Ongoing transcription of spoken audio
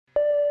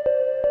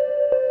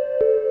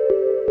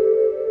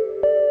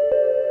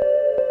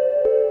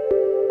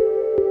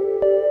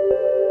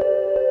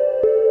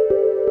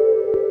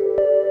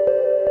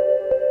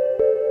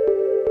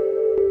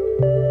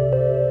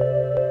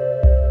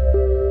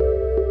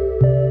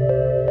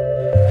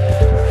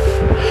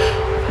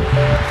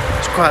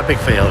quite a big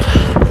field.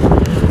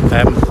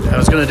 I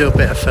was going to do a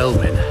bit of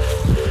filming,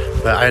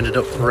 but I ended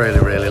up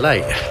really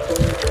late.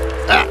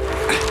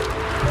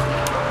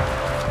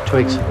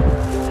 Twigs.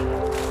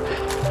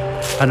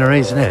 And the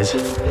reason is,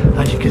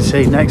 as you can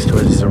see next to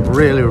us is a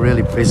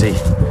really busy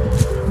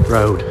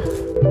road.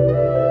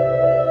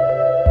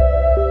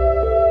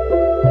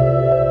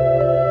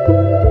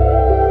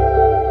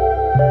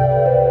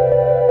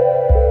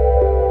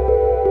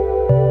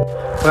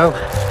 Well,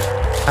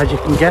 as you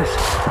can guess,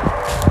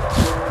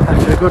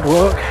 after a good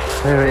walk,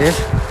 there it is.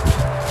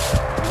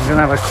 I'm going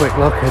to have a quick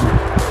look,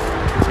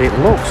 and it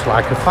looks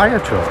like a fire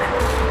truck.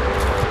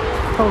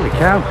 Holy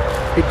cow,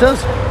 it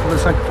does. It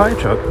looks like a fire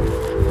truck.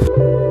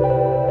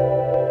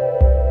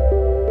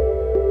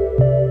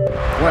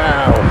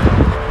 Wow,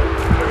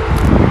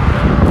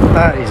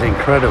 that is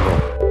incredible.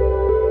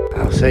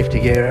 Our safety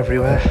gear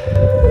everywhere.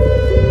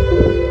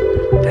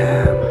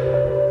 Damn,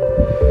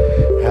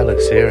 that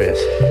looks serious.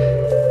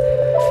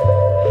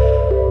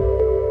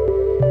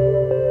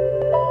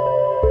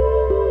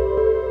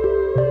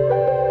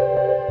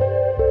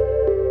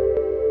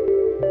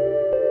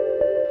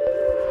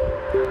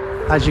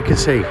 As you can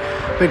see,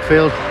 big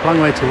field,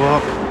 long way to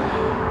walk,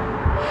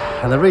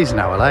 and the reason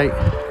I was late,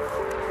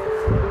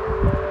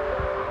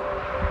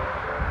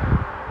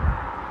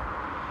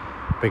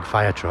 big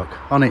fire truck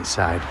on its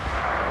side.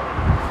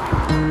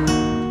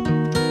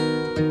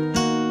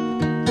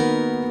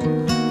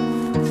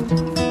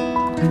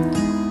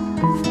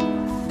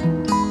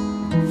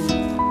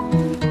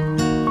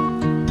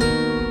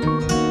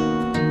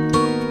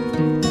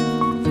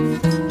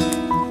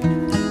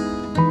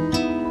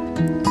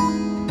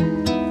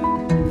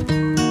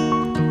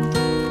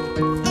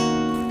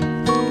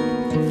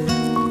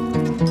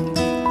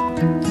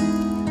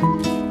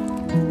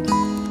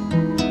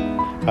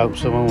 Hope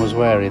someone was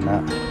wearing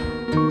that.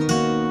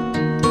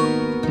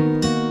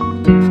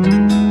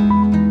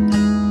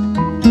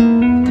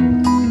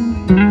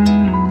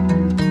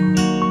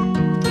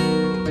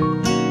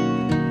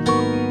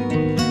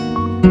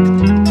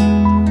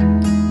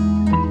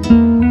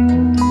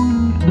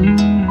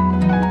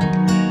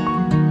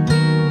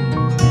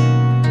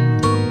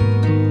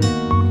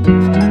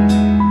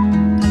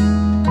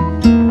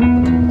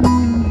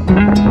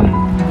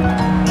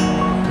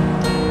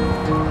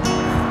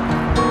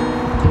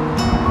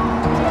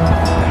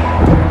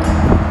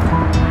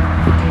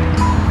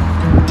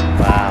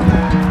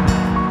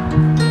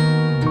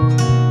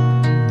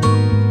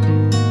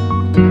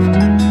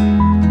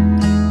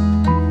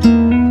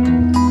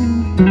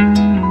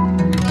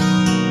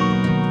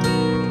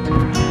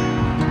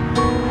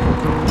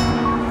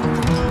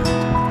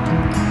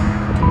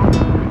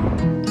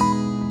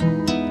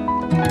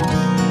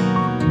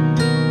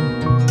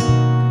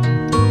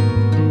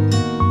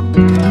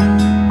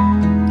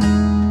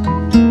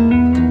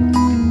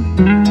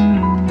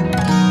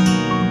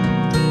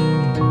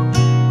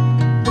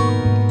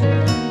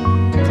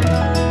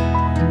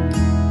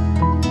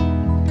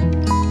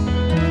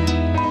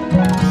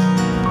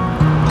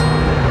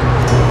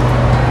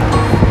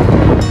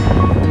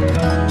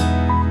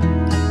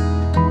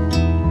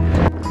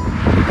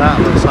 That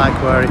looks like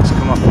where it's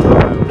come off the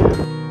road.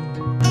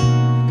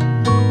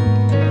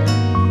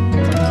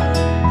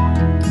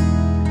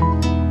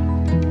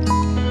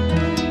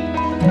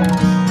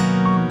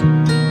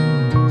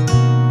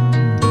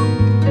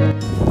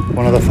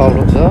 One of the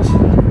fold-up doors.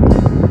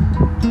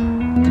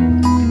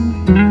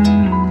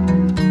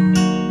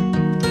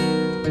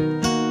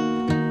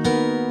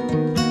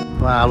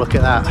 Wow, look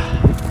at that.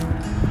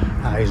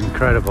 That is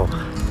incredible.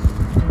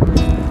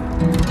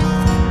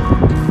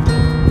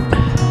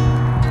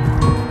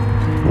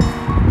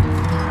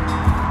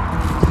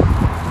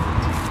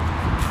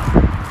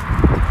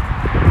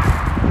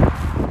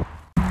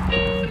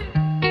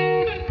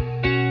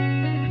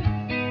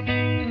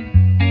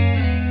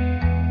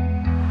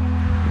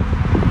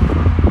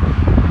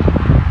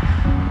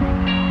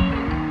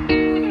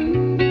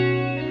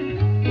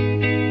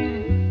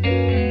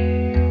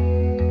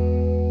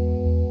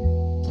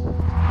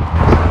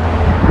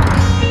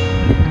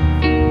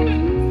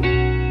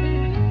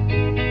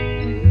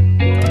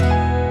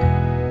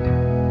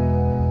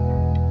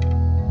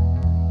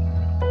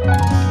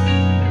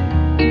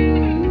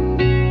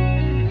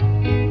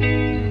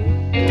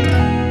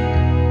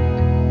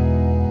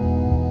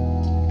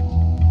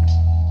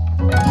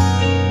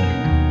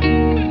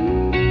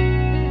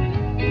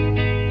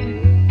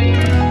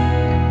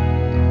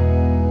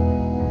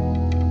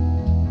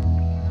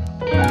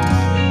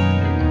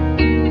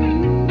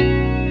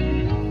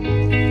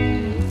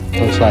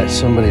 Looks like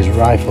somebody's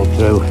rifled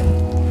through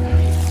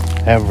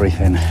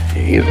everything. It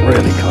is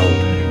really cold.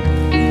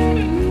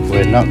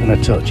 We're not going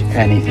to touch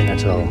anything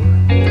at all.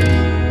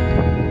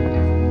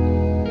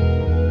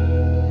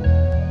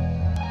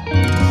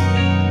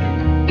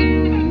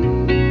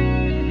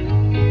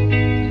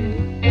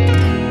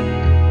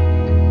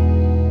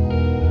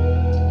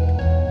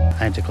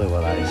 I ain't a clue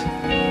what that is.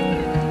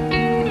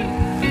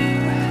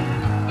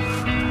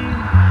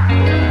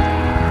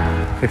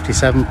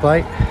 '57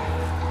 plate.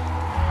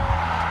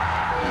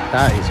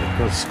 That is a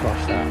good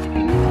squash, that.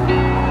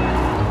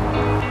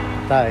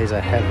 That is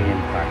a heavy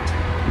impact.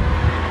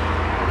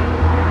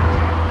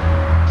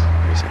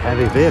 It's a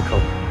heavy vehicle.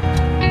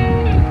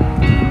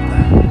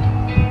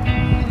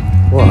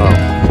 Whoa.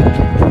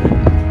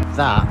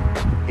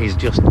 That is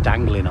just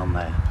dangling on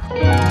there.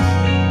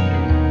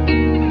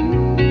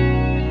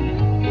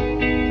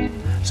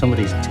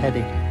 Somebody's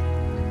teddy.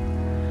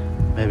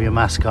 Maybe a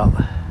mascot.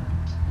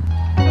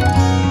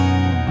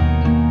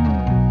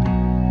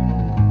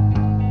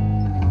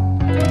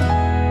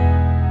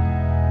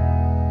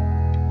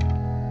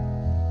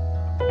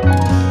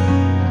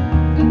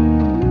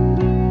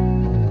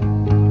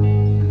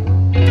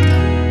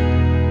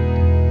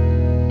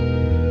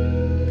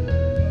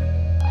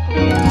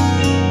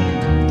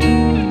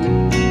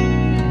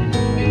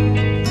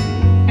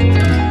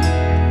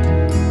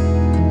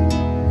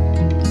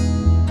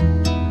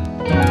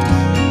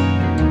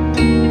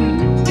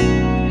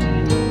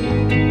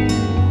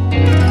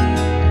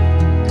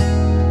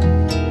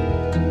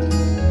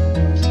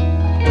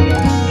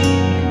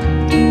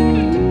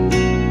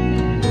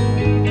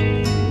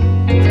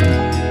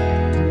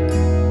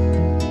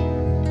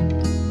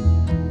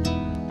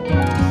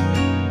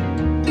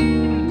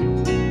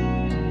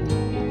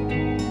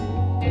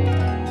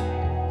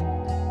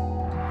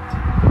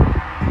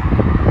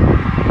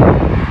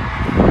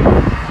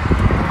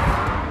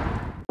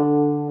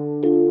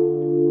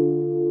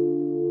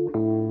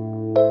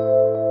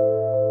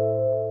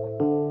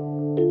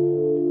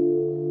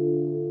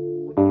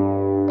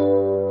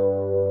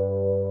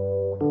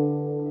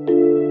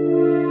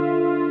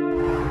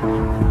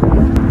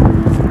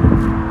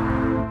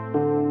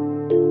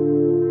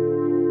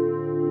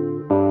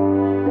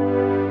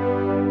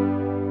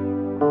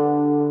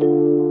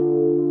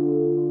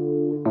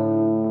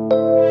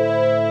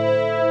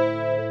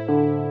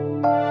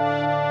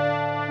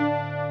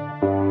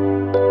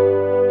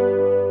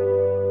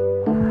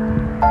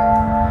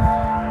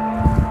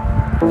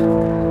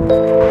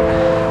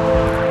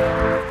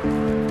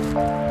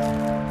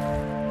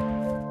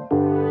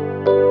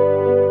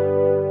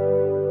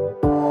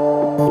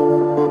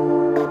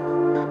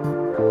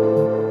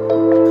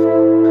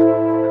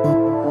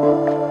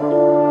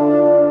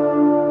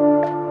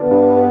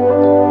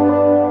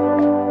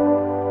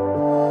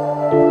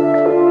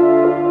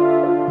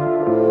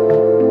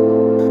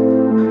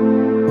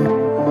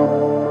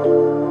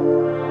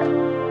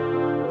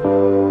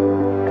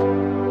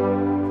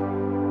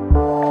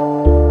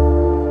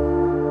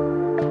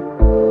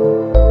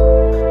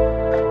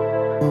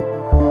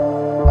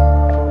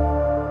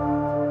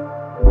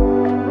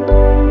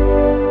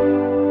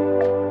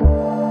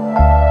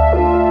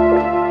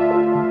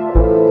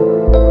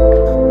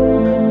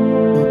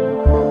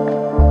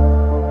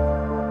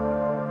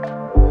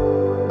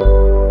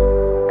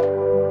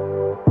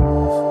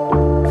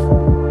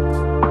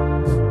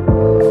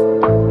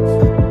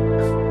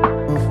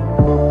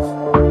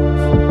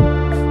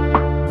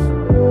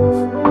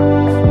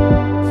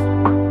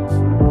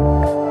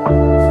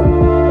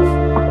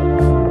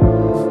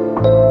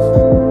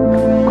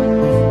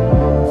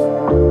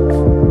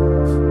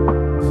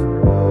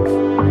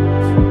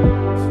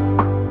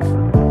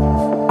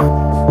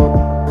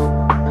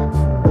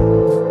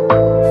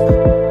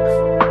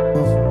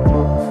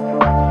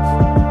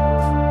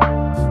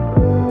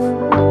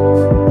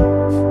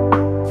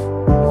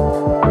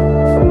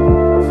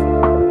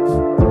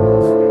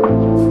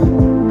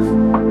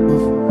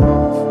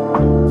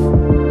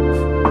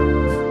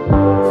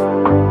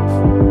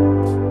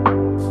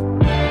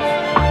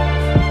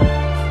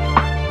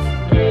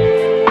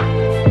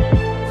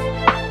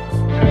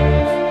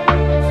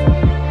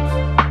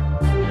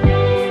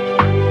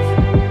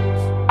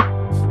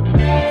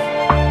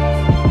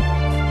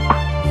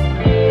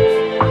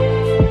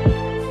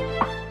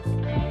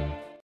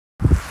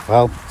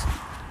 Well,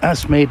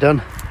 that's me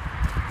done.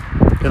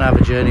 Gonna have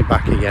a journey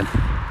back again.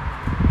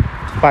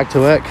 Back to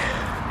work.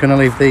 Gonna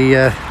leave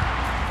the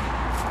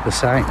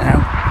site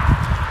now.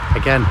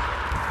 Again,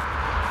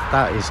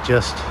 that is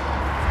just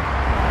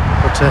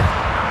utter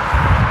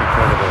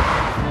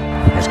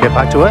incredible. Let's get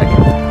back to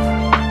work.